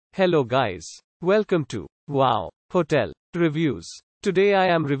Hello guys. Welcome to Wow Hotel Reviews. Today I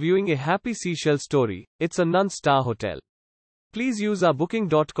am reviewing A Happy Seashell Story. It's a non-star hotel. Please use our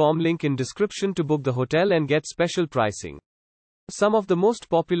booking.com link in description to book the hotel and get special pricing. Some of the most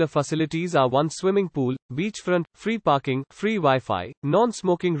popular facilities are one swimming pool, beachfront, free parking, free Wi-Fi,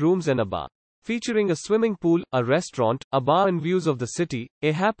 non-smoking rooms and a bar. Featuring a swimming pool, a restaurant, a bar and views of the city,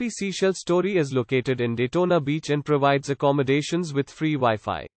 A Happy Seashell Story is located in Daytona Beach and provides accommodations with free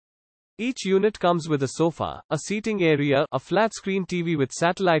Wi-Fi. Each unit comes with a sofa, a seating area, a flat-screen TV with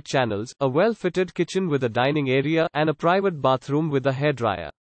satellite channels, a well-fitted kitchen with a dining area, and a private bathroom with a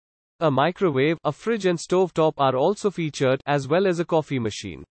hairdryer. A microwave, a fridge and stovetop are also featured, as well as a coffee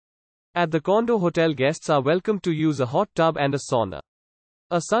machine. At the condo hotel, guests are welcome to use a hot tub and a sauna.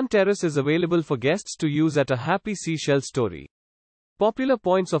 A sun terrace is available for guests to use at A Happy Seashell Story. Popular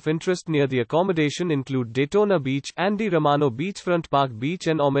points of interest near the accommodation include Daytona Beach, Romano Beachfront Park Beach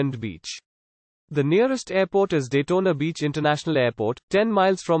and Ormond Beach. The nearest airport is Daytona Beach International Airport, 10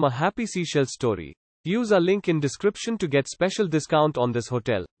 miles from A Happy Seashell Story. Use our link in description to get special discount on this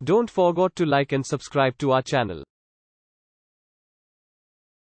hotel. Don't forget to like and subscribe to our channel.